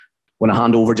going to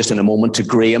hand over just in a moment to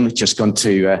Graham. Just going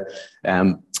to,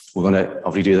 we're going to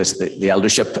obviously do this, the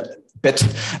eldership bit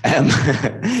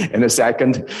in a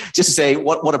second. Just to say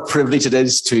what a privilege it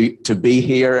is to be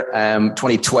here.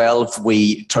 2012,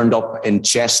 we turned up in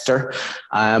Chester.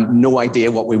 No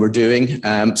idea what we were doing.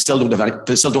 Still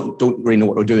don't really know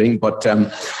what we're doing, but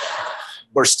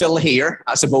we're still here,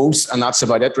 I suppose, and that's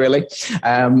about it, really.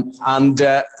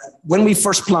 When we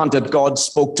first planted, God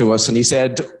spoke to us, and He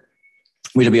said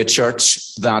we're to be a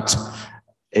church that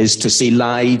is to see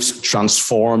lives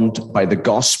transformed by the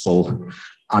gospel,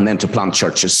 and then to plant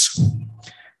churches.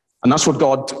 And that's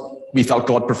what we felt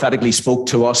God prophetically spoke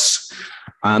to us.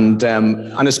 And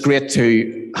it's great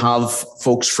to have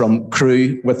folks from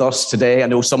Crewe with us today. I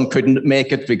know some couldn't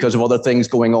make it because of other things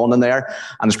going on in there.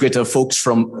 And it's great to have folks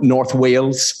from North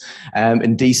Wales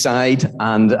in Deeside.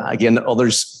 And again,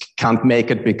 others can't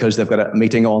make it because they've got a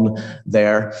meeting on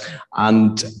there.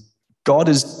 And God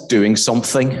is doing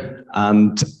something.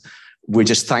 And we're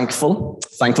just thankful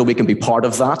we can be part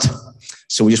of that.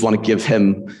 So we just want to give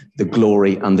Him the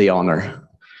glory and the honor.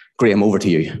 Graham, over to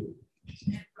you.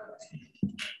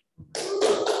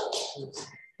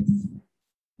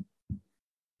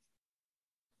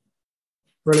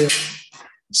 Brilliant.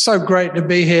 So great to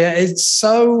be here. It's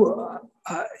so,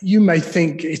 you may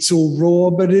think it's all raw,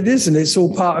 but it isn't. It's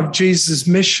all part of Jesus'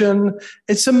 mission.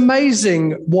 It's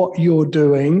amazing what you're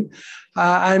doing.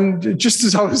 And just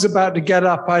as I was about to get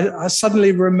up, I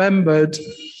suddenly remembered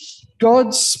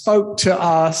God spoke to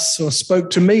us, or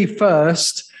spoke to me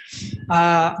first.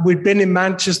 We'd been in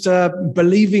Manchester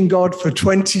believing God for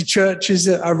 20 churches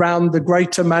around the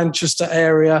greater Manchester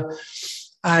area.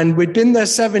 And we'd been there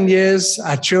 7 years.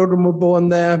 Our children were born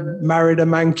there, married a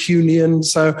Mancunian.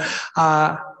 So,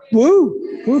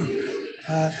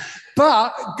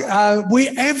 but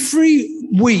every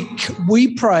week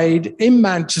we prayed in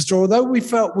Manchester, although we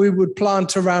felt we would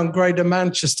plant around greater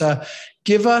Manchester,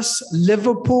 give us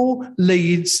Liverpool,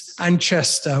 Leeds, and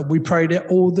Chester. We prayed it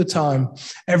all the time.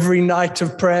 Every night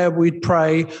of prayer, we'd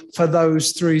pray for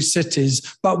those three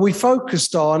cities. But we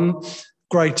focused on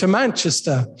Greater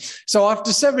Manchester. So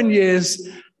after 7 years,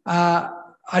 I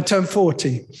turned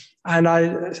 40. And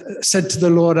I said to the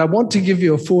Lord, I want to give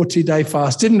you a 40-day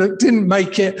fast. Didn't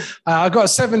make it. I got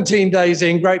 17 days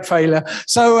in, great failure.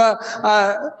 So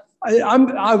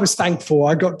I was thankful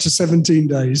I got to 17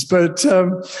 days. But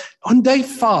on day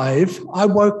 5, I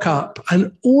woke up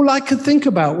and all I could think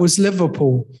about was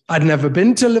Liverpool. I'd never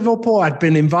been to Liverpool. I'd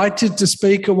been invited to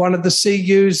speak at one of the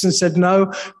CUs and said,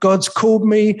 no, God's called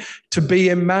me to be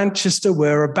in Manchester.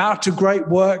 We're about a great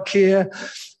work here.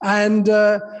 And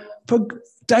for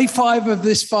day 5 of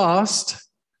this fast,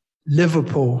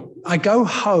 Liverpool. I go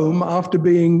home after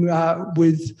being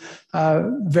with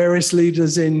various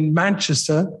leaders in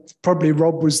Manchester. Probably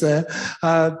Rob was there.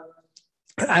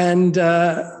 And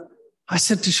I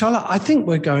said to Charlotte, I think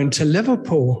we're going to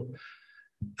Liverpool.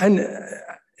 And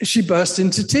she burst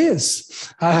into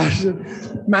tears.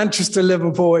 Manchester,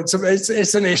 Liverpool, it's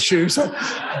an issue.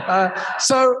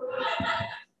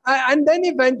 And then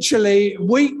eventually,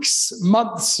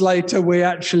 months later, we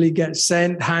actually get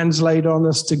sent, hands laid on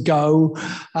us to go.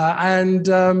 And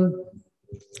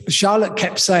Charlotte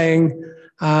kept saying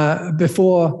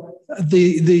before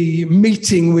the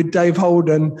meeting with Dave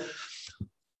Holden,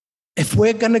 if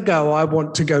we're going to go, I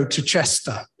want to go to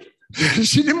Chester.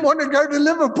 She didn't want to go to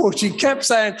Liverpool. She kept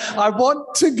saying, I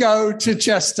want to go to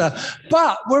Chester.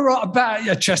 But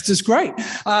Chester's great.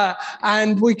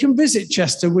 And we can visit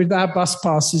Chester with our bus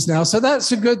passes now. So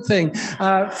that's a good thing.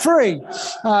 Free,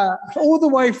 all the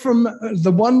way from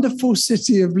the wonderful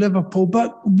city of Liverpool.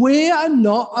 But we are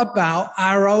not about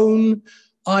our own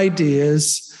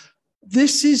ideas.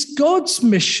 This is God's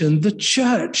mission, the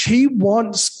church. He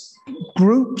wants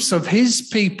groups of His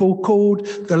people called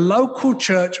the local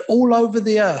church all over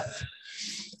the earth.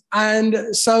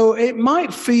 And so it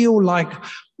might feel like,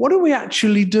 what are we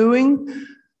actually doing?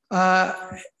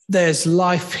 There's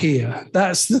life here.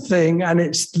 That's the thing. And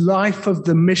it's life of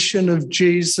the mission of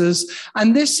Jesus.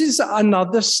 And this is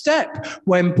another step.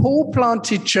 When Paul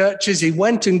planted churches, he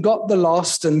went and got the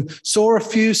lost and saw a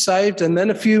few saved, and then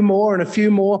a few more and a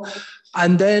few more.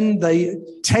 And then they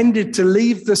tended to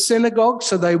leave the synagogue.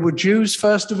 So they were Jews,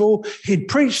 first of all. He'd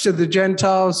preach to the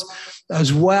Gentiles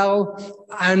as well.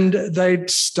 And they'd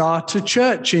start a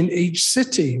church in each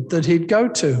city that he'd go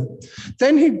to.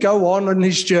 Then he'd go on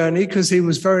his journey because he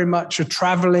was very much a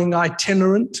traveling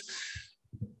itinerant.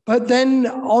 But then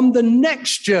on the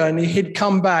next journey, he'd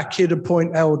come back, he'd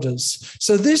appoint elders.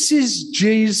 So this is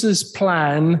Jesus'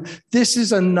 plan. This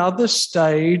is another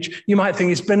stage. You might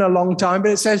think it's been a long time,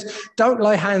 but it says, don't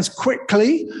lay hands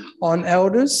quickly on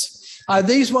elders.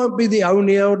 These won't be the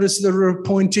only elders that are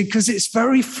appointed, because it's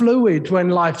very fluid when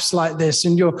life's like this.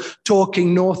 And you're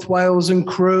talking North Wales and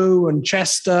Crewe and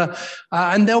Chester,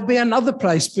 and there'll be another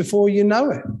place before you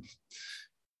know it.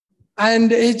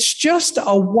 And it's just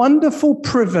a wonderful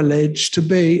privilege to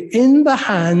be in the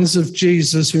hands of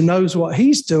Jesus, who knows what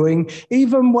he's doing,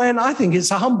 even when I think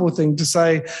it's a humble thing to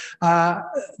say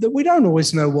that we don't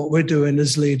always know what we're doing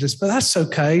as leaders, but that's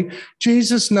okay.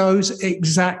 Jesus knows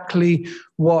exactly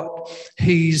what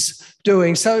he's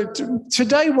doing. So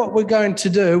today what we're going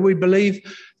to do, we believe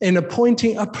in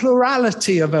appointing a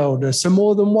plurality of elders, so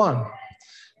more than one.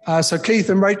 So Keith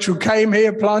and Rachel came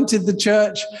here, planted the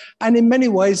church, and in many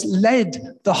ways led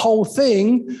the whole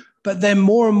thing, but then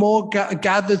more and more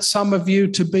gathered some of you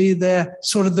to be their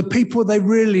sort of the people they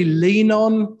really lean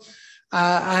on.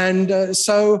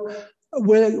 So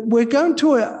we're going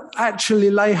to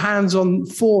actually lay hands on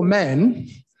 4 men,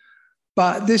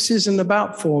 but this isn't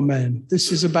about 4 men.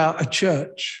 This is about a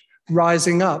church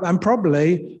rising up, and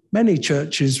probably many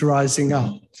churches rising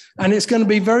up. And it's going to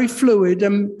be very fluid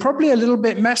and probably a little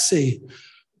bit messy.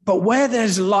 But where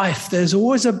there's life, there's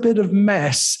always a bit of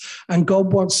mess. And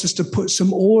God wants us to put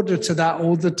some order to that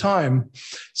all the time.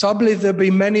 So I believe there'll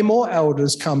be many more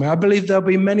elders coming. I believe there'll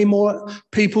be many more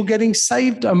people getting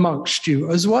saved amongst you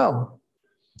as well.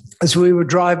 As we were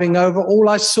driving over, all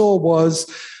I saw was,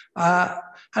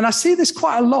 and I see this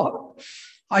quite a lot,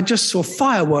 I just saw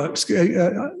fireworks.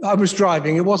 I was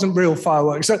driving. It wasn't real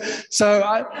fireworks. So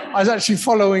I was actually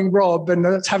following Rob and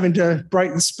having to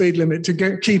break the speed limit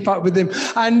to keep up with him,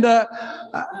 and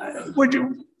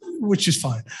which is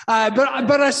fine.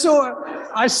 But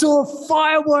I saw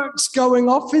fireworks going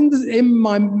off in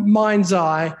my mind's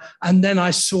eye, and then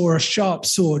I saw a sharp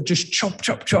sword just chop,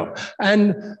 chop, chop.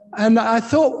 And I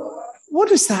thought, what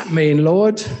does that mean,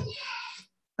 Lord?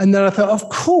 And then I thought, of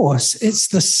course, it's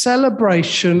the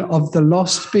celebration of the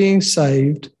lost being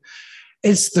saved.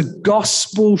 It's the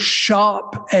gospel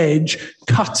sharp edge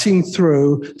cutting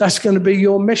through. That's going to be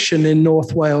your mission in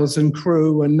North Wales and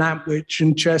Crewe and Nantwich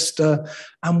and Chester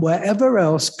and wherever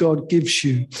else God gives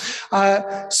you.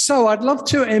 So I'd love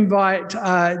to invite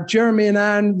Jeremy and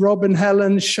Anne, Rob and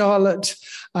Helen, Charlotte,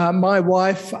 my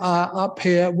wife, up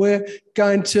here. We're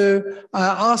going to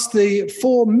ask the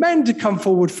 4 men to come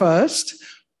forward first.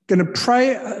 Going to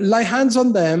pray, lay hands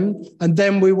on them, and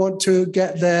then we want to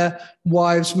get their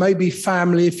wives, maybe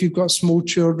family if you've got small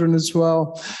children as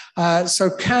well. So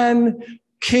can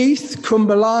Keith,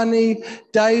 Kumbulani,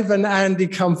 Dave and Andy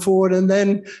come forward, and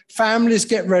then families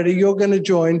get ready. You're going to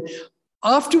join.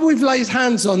 After we've laid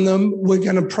hands on them, we're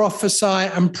going to prophesy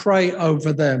and pray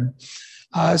over them.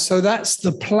 So that's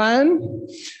the plan.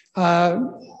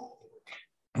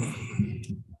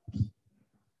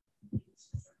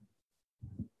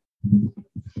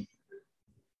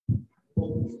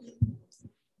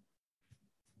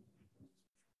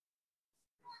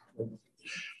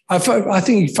 I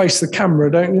think you face the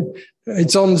camera, don't you?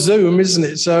 It's on Zoom, isn't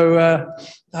it? So,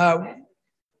 yeah.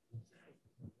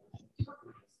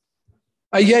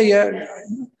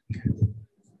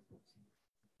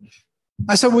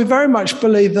 So we very much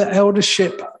believe that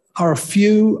eldership are a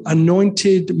few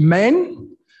anointed men,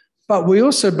 but we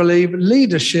also believe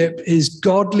leadership is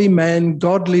godly men,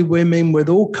 godly women with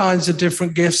all kinds of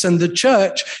different gifts, and the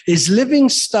church is living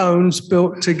stones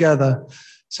built together.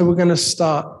 So we're going to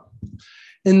start.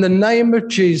 In the name of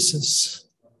Jesus,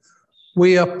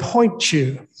 we appoint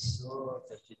you,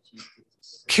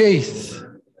 Keith,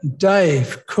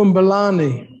 Dave,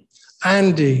 Kumbulani,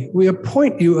 Andy, we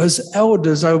appoint you as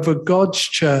elders over God's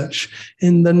church.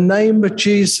 In the name of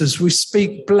Jesus, we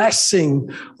speak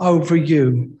blessing over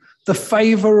you, the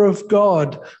favor of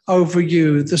God over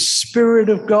you, the Spirit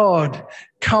of God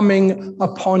coming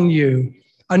upon you,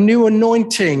 a new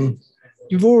anointing.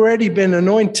 You've already been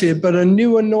anointed, but a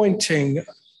new anointing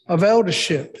of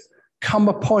eldership come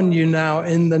upon you now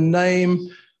in the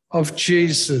name of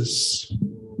Jesus.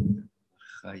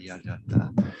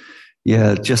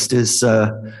 Yeah, just as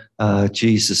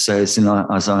Jesus says in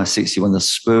Isaiah 61, the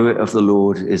Spirit of the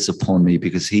Lord is upon me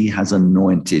because he has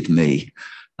anointed me,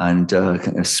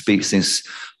 and speaks this.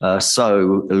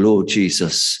 So, Lord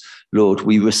Jesus, Lord,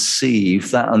 we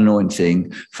receive that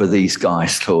anointing for these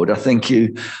guys, Lord. I thank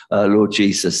you, Lord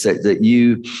Jesus, that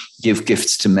you give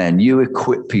gifts to men. You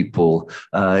equip people.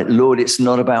 Lord, it's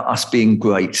not about us being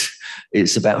great.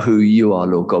 It's about who you are,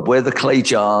 Lord God. We're the clay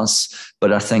jars,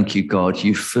 but I thank you, God.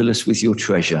 You fill us with your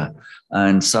treasure.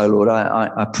 And so, Lord,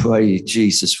 I pray,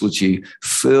 Jesus, would you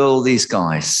fill these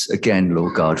guys again,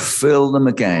 Lord God, fill them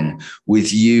again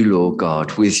with you, Lord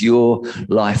God, with your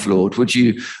life, Lord. Would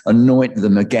you anoint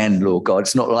them again, Lord God?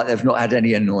 It's not like they've not had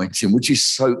any anointing. Would you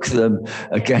soak them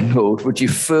again, Lord? Would you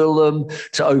fill them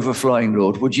to overflowing,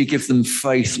 Lord? Would you give them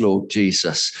faith, Lord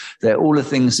Jesus, that all the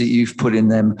things that you've put in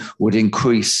them would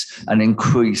increase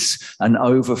and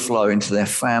overflow into their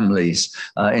families,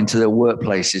 into their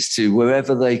workplaces, to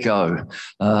wherever they go.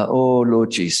 Oh, Lord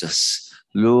Jesus,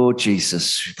 we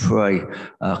pray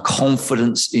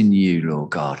confidence in you,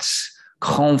 Lord God,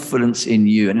 confidence in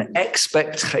you, an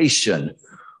expectation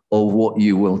of what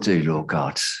you will do, Lord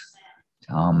God.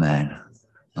 Amen.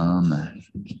 Amen.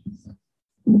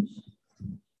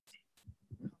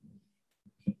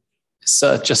 It's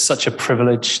just such a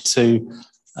privilege to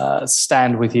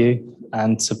stand with you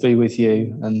and to be with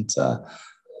you and to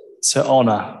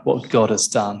honour what God has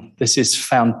done. This is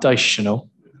foundational.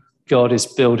 God is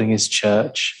building his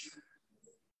church.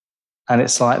 And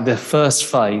it's like the first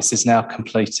phase is now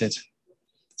completed.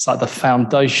 It's like the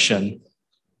foundation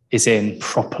is in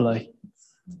properly.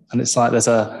 And it's like there's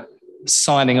a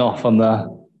signing off on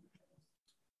the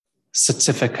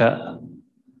certificate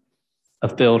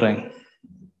of building.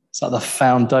 It's like the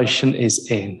foundation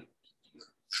is in.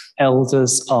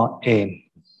 Elders are in.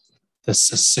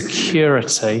 There's a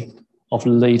security of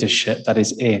leadership that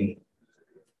is in.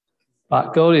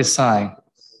 But God is saying,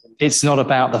 it's not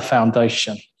about the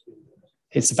foundation.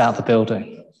 It's about the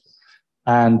building.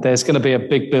 And there's going to be a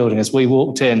big building. As we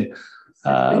walked in,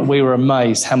 we were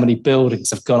amazed how many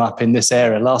buildings have gone up in this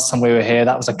area. Last time we were here,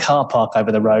 that was a car park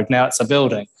over the road. Now it's a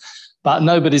building. But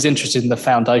nobody's interested in the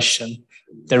foundation.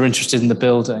 They're interested in the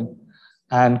building.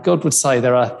 And God would say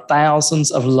there are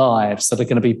thousands of lives that are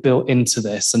going to be built into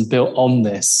this and built on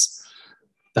this.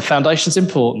 The foundation's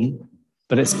important,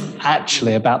 but it's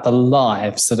actually about the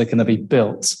lives that are going to be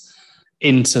built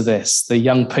into this. The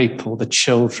young people, the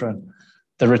children,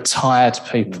 the retired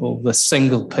people, the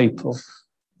single people,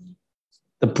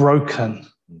 the broken,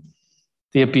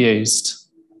 the abused,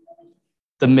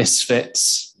 the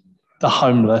misfits, the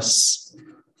homeless,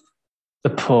 the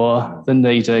poor, the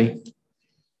needy,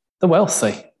 the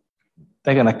wealthy.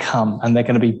 They're going to come and they're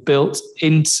going to be built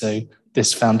into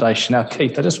this foundation. Now,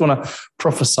 Keith, I just want to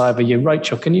prophesy over you.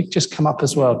 Rachel, can you just come up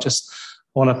as well? Just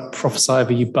want to prophesy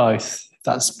over you both, if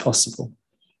that's possible.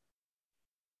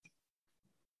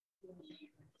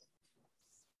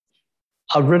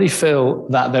 I really feel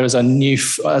that there is a new,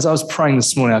 as I was praying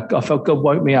this morning, I felt God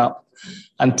woke me up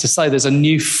and to say there's a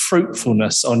new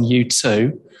fruitfulness on you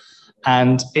too.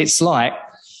 And it's like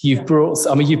you've brought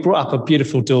up a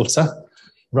beautiful daughter,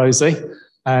 Rosie,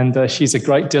 and she's a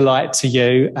great delight to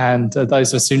you. And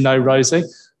those of us who know Rosie,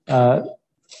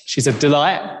 she's a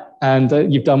delight, and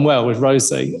you've done well with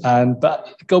Rosie.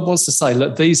 But God wants to say,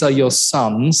 look, these are your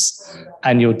sons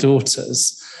and your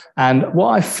daughters. And what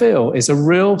I feel is a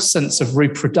real sense of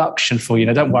reproduction for you.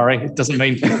 Now, don't worry, it doesn't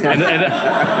mean it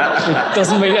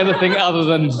doesn't mean anything other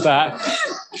than that.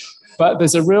 But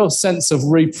there's a real sense of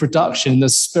reproduction in the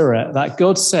spirit that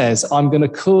God says, I'm going to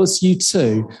cause you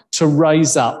to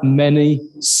raise up many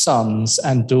sons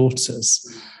and daughters.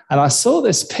 And I saw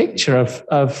this picture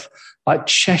of like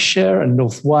Cheshire and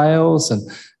North Wales and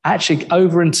actually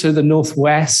over into the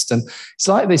Northwest. And it's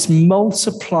like this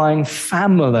multiplying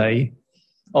family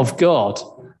of God.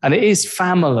 And it is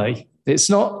family. It's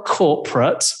not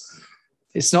corporate.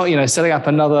 It's not, setting up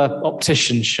another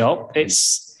optician shop.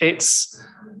 It's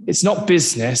not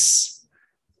business.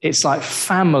 It's like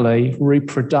family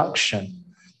reproduction.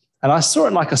 And I saw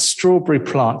it like a strawberry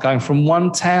plant going from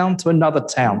one town to another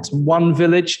town, to one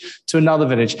village to another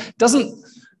village.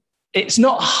 It's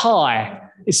not high.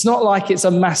 It's not like it's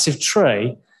a massive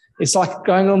tree. It's like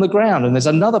going on the ground and there's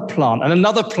another plant and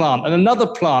another plant and another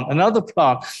plant and another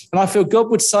plant. And I feel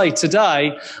God would say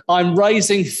today, I'm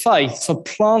raising faith for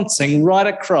planting right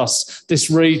across this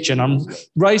region. I'm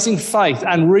raising faith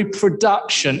and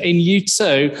reproduction in you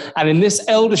too, and in this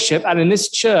eldership and in this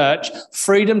church,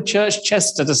 Freedom Church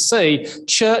Chester, to see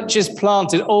churches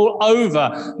planted all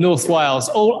over North Wales,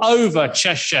 all over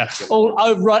Cheshire, all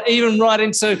over, even right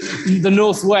into the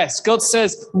Northwest. God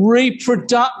says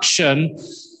reproduction,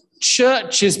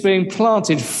 churches being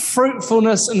planted,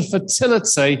 fruitfulness and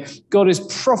fertility. God is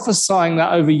prophesying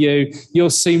that over you. You'll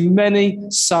see many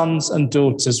sons and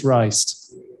daughters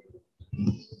raised.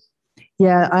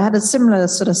 Yeah, I had a similar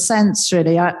sort of sense,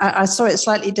 really. I saw it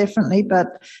slightly differently,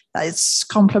 but it's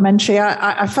complementary.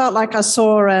 I felt like I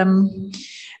saw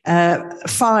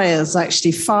fires,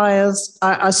 actually. Fires.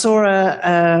 I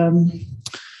saw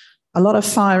a lot of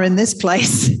fire in this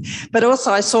place, but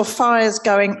also I saw fires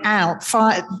going out,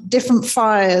 different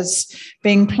fires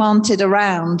being planted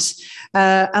around.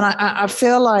 And I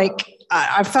feel like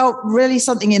I felt really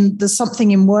there's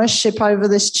something in worship over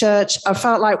this church. I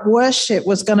felt like worship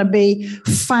was going to be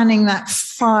fanning that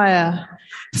fire.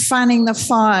 Fanning the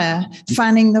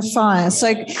fire.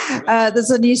 So there's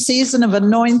a new season of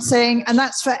anointing, and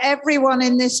that's for everyone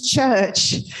in this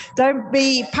church. Don't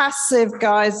be passive,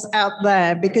 guys, out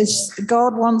there, because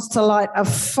God wants to light a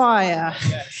fire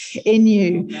in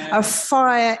you, a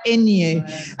fire in you.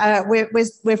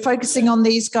 We're focusing on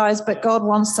these guys, but God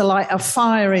wants to light a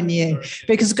fire in you,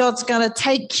 because God's going to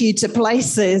take you to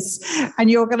places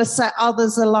and you're going to set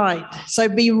others alight. So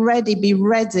be ready.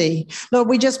 Lord,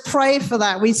 we just pray for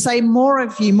that. We say more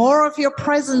of you, more of your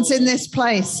presence in this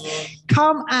place.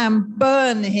 Come and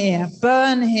burn here.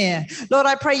 Lord,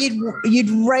 I pray you'd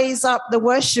raise up the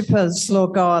worshipers,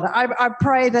 Lord God. I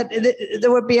pray that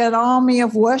there would be an army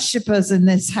of worshipers in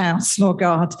this house, Lord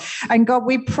God. And God,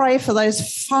 we pray for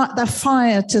the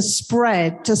fire to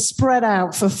spread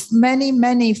out, for many,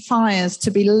 many fires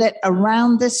to be lit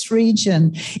around this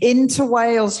region, into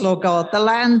Wales, Lord God, the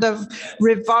land of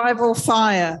revival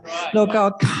fire. Lord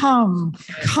God, come,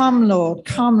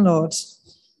 Lord.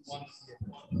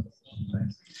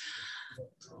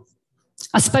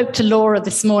 I spoke to Laura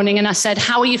this morning and I said,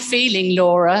 "How are you feeling,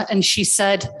 Laura?" And she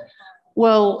said,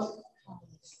 "Well,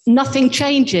 nothing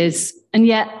changes, and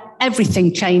yet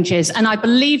everything changes." And I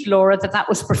believe, Laura, that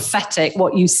was prophetic,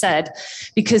 what you said,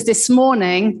 because this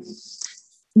morning,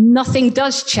 nothing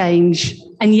does change,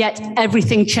 and yet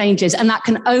everything changes. And that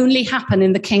can only happen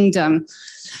in the kingdom.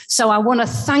 So I want to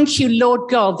thank you, Lord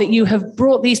God, that you have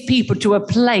brought these people to a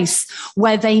place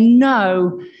where they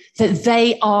know that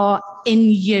they are in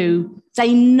you.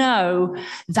 They know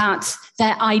that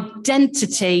their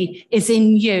identity is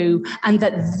in you, and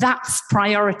that's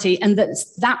priority, and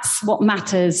that's what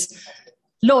matters.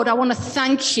 Lord, I want to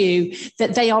thank you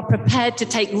that they are prepared to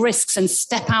take risks and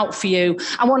step out for you.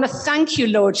 I want to thank you,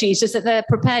 Lord Jesus, that they're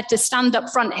prepared to stand up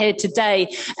front here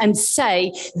today and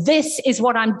say, "This is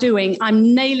what I'm doing.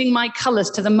 I'm nailing my colors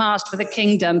to the mast for the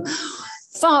kingdom."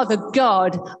 Father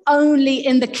God, only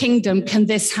in the kingdom can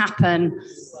this happen.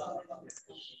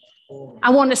 I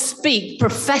want to speak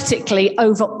prophetically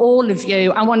over all of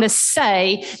you. I want to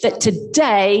say that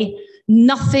today,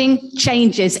 nothing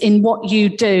changes in what you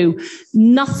do.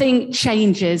 Nothing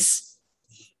changes.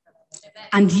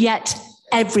 And yet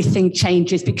everything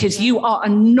changes, because you are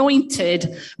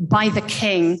anointed by the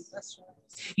King.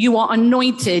 You are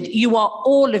anointed. You are,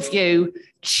 all of you,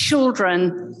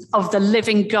 children of the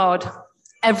living God,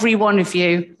 every one of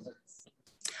you.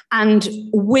 And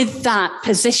with that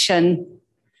position,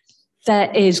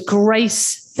 there is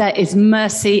grace, there is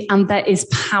mercy, and there is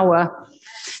power.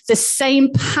 The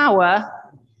same power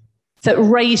that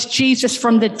raised Jesus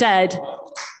from the dead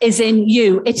is in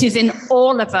you. It is in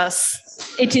all of us.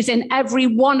 It is in every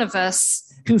one of us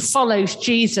who follows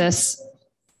Jesus.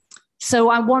 So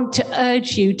I want to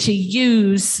urge you to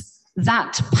use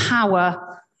that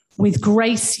power with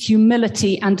grace,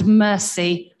 humility, and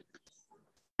mercy.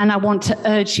 And I want to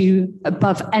urge you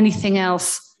above anything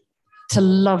else to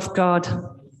love God,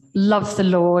 love the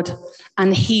Lord,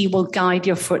 and he will guide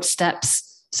your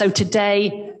footsteps. So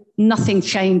today, nothing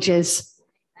changes,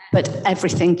 but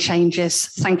everything changes.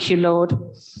 Thank you, Lord.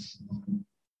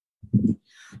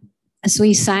 As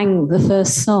we sang the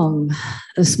first song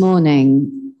this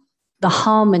morning, the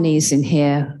harmonies in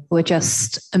here were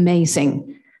just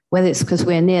amazing. Whether it's because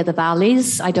we're near the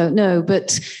valleys, I don't know,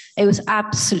 but it was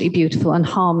absolutely beautiful, and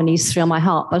harmonies thrill my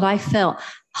heart. But I felt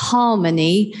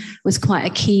harmony was quite a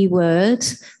key word.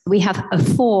 We have a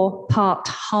 4-part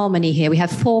harmony here. We have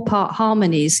 4-part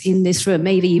harmonies in this room,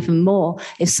 maybe even more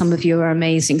if some of you are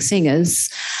amazing singers.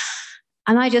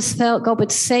 And I just felt God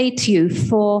would say to you,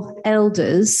 4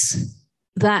 elders,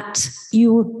 that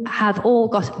you have all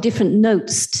got different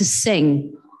notes to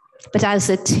sing, but as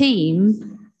a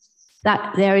team,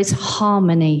 that there is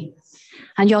harmony,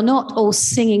 and you're not all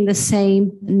singing the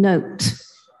same note.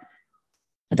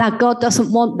 That God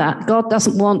doesn't want that. God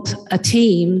doesn't want a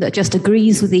team that just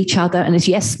agrees with each other and is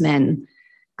yes men.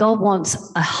 God wants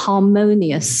a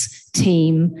harmonious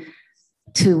team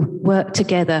to work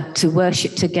together, to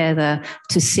worship together,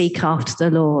 to seek after the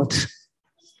Lord.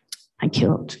 Thank you,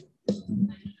 Lord.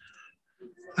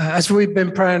 As we've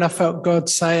been praying, I felt God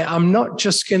say, I'm not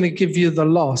just going to give you the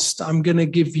lost. I'm going to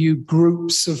give you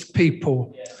groups of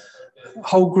people.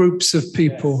 Whole groups of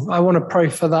people. I want to pray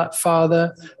for that,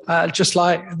 Father. Just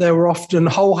like there were often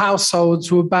whole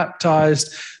households were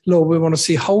baptized, Lord, we want to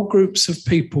see whole groups of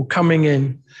people coming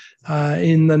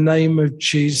in the name of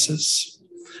Jesus.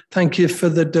 Thank you for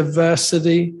the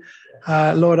diversity.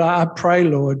 Lord, I pray,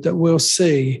 Lord, that we'll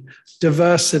see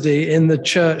diversity in the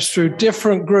church through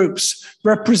different groups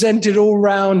represented all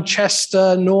around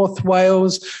Chester, North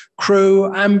Wales,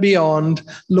 Crewe and beyond.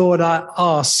 Lord, I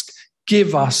ask,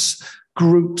 give us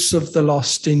groups of the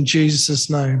lost in Jesus'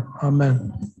 name.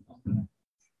 Amen.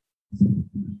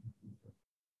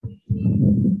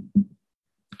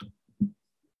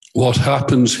 What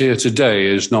happens here today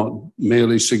is not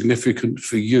merely significant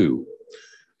for you.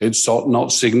 It's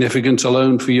not significant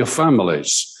alone for your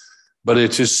families, but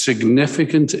it is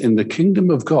significant in the kingdom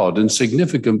of God and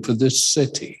significant for this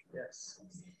city.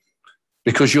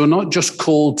 Because you're not just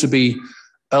called to be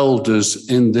elders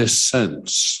in this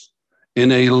sense,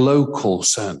 in a local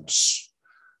sense.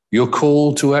 You're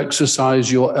called to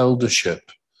exercise your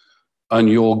eldership and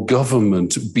your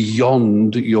government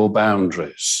beyond your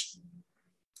boundaries.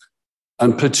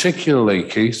 And particularly,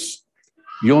 Keith,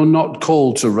 you're not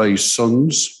called to raise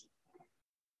sons.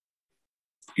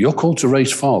 You're called to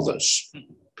raise fathers.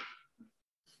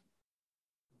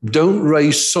 Don't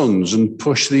raise sons and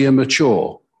push the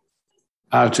immature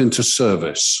out into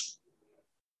service.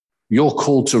 You're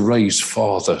called to raise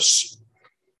fathers.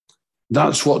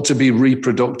 That's what to be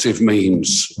reproductive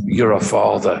means. You're a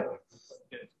father.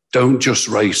 Don't just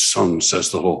raise sons, says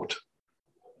the Lord.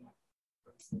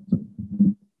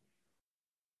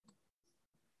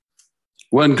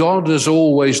 When God has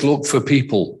always looked for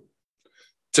people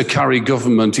to carry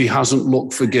government, he hasn't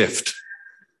looked for gift.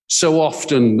 So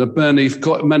often, the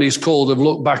many's called have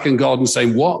looked back in God and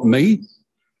saying, what, me?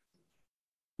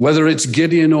 Whether it's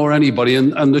Gideon or anybody,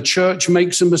 and the church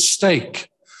makes a mistake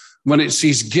when it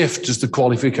sees gift as the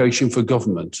qualification for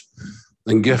government.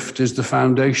 And gift is the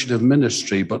foundation of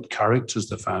ministry, but character is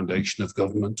the foundation of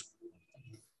government.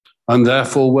 And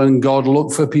therefore, when God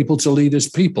looked for people to lead his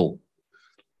people,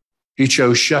 he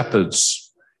chose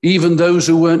shepherds, even those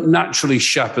who weren't naturally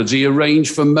shepherds. He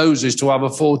arranged for Moses to have a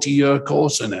 40-year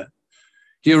course in it.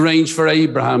 He arranged for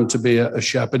Abraham to be a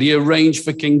shepherd. He arranged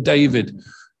for King David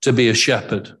to be a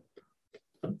shepherd.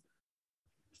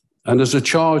 And as a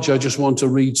charge, I just want to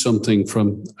read something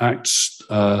from Acts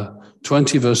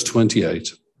 20, verse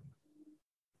 28.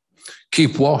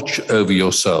 Keep watch over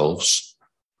yourselves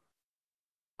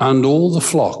and all the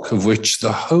flock of which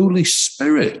the Holy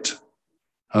Spirit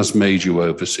has made you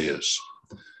overseers.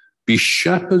 Be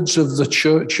shepherds of the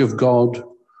church of God,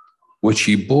 which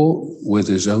he bought with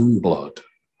his own blood.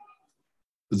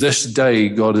 This day,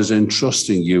 God is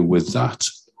entrusting you with that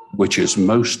which is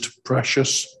most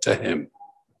precious to him.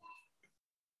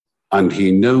 And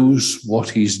he knows what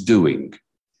he's doing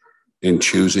in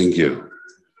choosing you.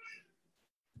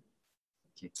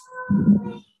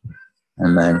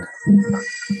 Amen.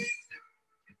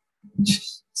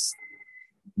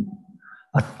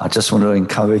 I just want to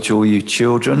encourage all you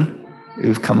children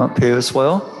who've come up here as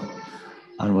well.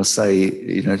 And we'll say,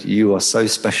 you are so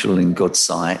special in God's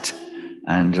sight.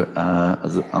 And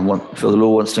the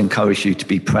Lord wants to encourage you to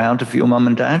be proud of your mum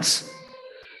and dads,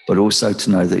 but also to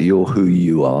know that you're who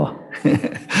you are.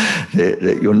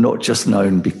 that you're not just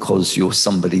known because you're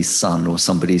somebody's son or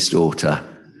somebody's daughter.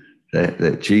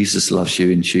 That Jesus loves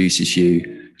you and chooses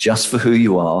you just for who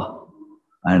you are.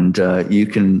 And you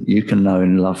can know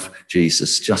and love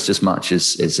Jesus just as much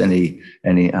as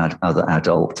any other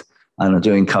adult. And I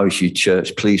do encourage you,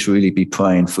 church, please really be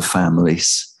praying for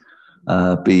families.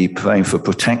 Be praying for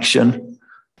protection,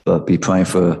 but be praying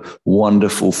for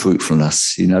wonderful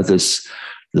fruitfulness.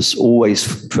 There's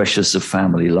always pressures of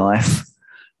family life.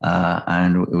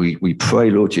 And we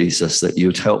pray, Lord Jesus, that you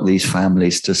would help these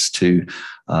families just to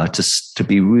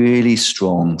be really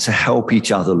strong, to help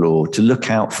each other, Lord, to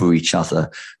look out for each other,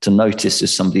 to notice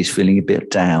if somebody's feeling a bit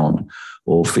down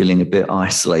or feeling a bit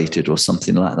isolated or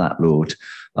something like that, Lord.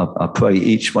 I pray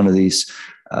each one of these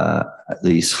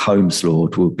homes,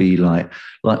 Lord, will be like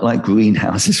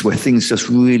greenhouses where things just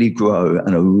really grow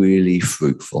and are really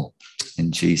fruitful.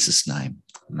 In Jesus' name,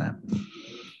 amen.